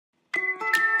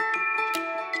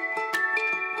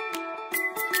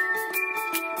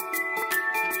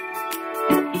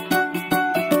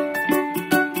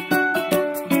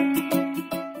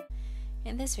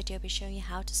video will be showing you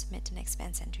how to submit an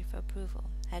expense entry for approval.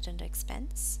 Head under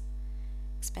Expense,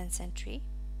 Expense Entry,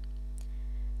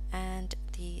 and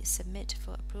the Submit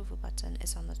for Approval button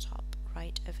is on the top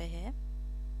right over here.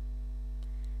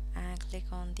 And click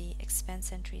on the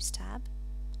Expense Entries tab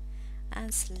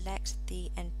and select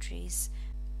the entries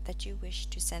that you wish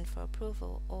to send for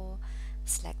approval, or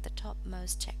select the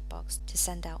topmost checkbox to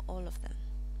send out all of them.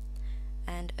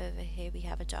 And over here we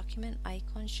have a document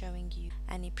icon showing you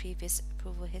any previous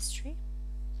approval history,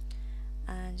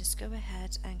 and just go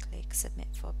ahead and click Submit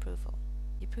for Approval.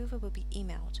 The approval will be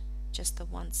emailed just the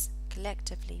once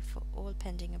collectively for all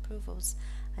pending approvals,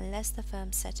 unless the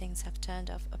firm's settings have turned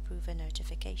off approver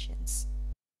notifications.